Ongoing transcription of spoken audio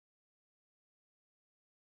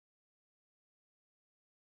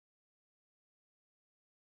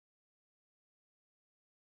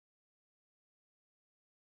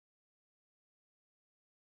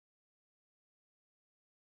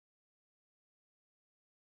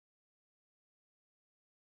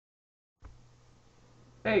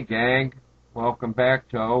Hey gang, welcome back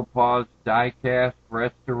to Opaw's Diecast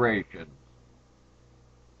Restorations.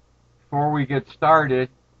 Before we get started,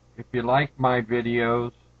 if you like my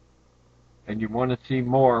videos and you want to see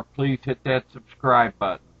more, please hit that subscribe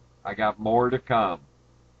button. I got more to come.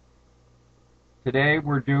 Today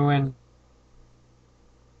we're doing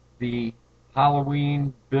the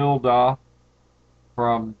Halloween build-off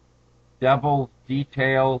from Devil's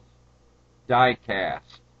Details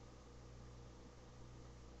Diecast.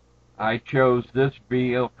 I chose this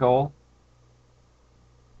vehicle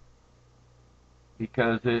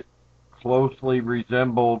because it closely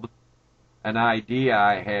resembled an idea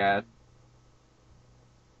I had.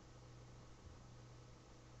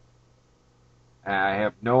 I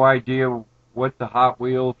have no idea what the Hot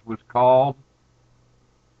Wheels was called,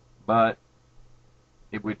 but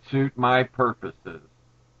it would suit my purposes.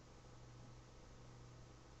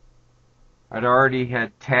 I'd already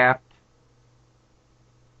had tapped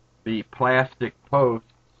the plastic posts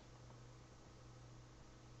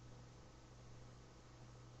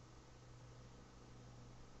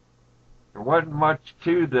there wasn't much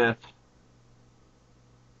to this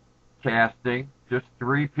casting, just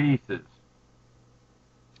 3 pieces.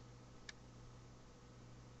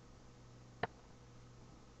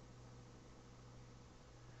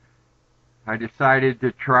 I decided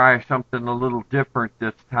to try something a little different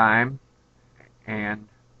this time and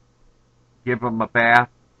give them a bath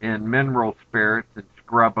in mineral spirits and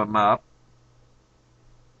scrub them up.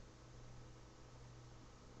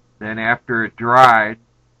 Then after it dried,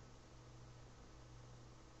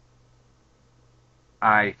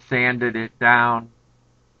 I sanded it down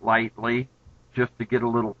lightly just to get a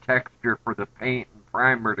little texture for the paint and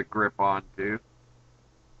primer to grip onto.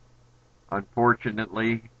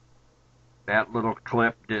 Unfortunately, that little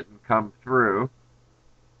clip didn't come through.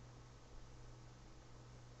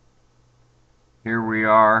 Here we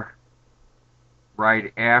are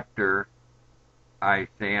right after I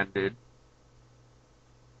sanded.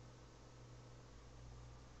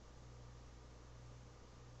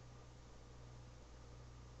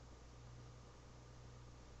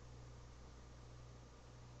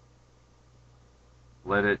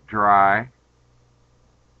 Let it dry.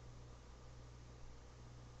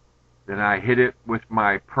 Then I hit it with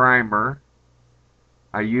my primer.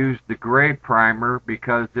 I used the gray primer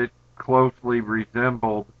because it closely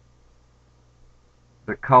resembled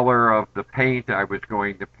the color of the paint I was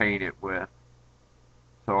going to paint it with.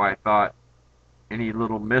 So I thought any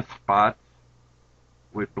little mist spots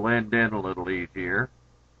would blend in a little easier.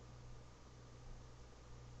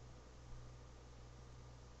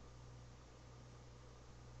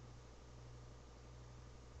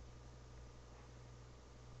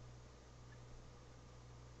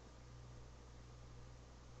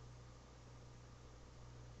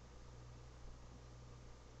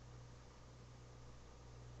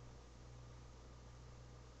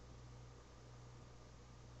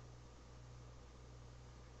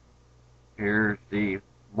 Here's the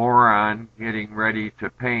moron getting ready to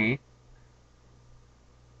paint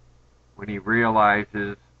when he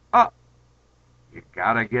realizes, oh, you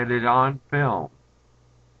gotta get it on film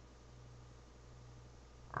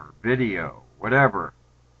or video, whatever.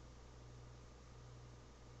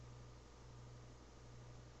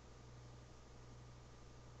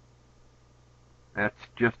 That's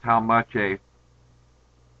just how much a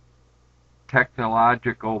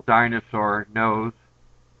technological dinosaur knows.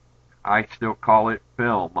 I still call it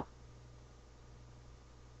film.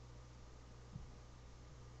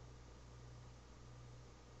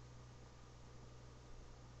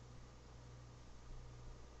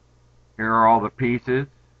 Here are all the pieces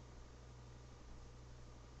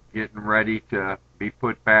getting ready to be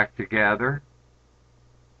put back together.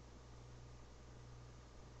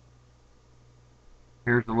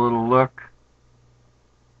 Here's a little look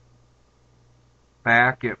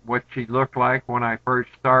back at what she looked like when I first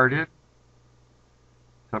started.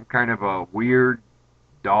 Some kind of a weird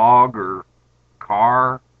dog or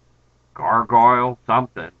car, gargoyle,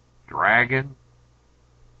 something, dragon.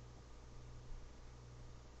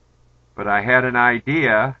 But I had an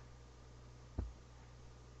idea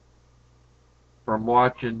from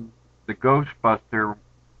watching the Ghostbuster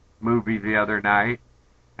movie the other night,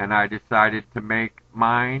 and I decided to make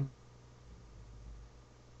mine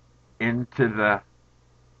into the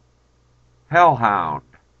HELLHOUND.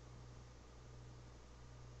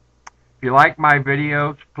 If you like my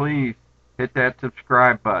videos, please hit that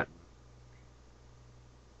subscribe button.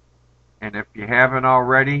 And if you haven't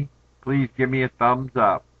already, please give me a thumbs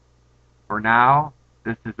up. For now,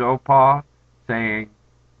 this is Opaw saying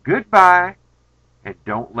goodbye, and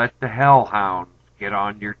don't let the hellhounds get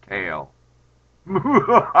on your tail.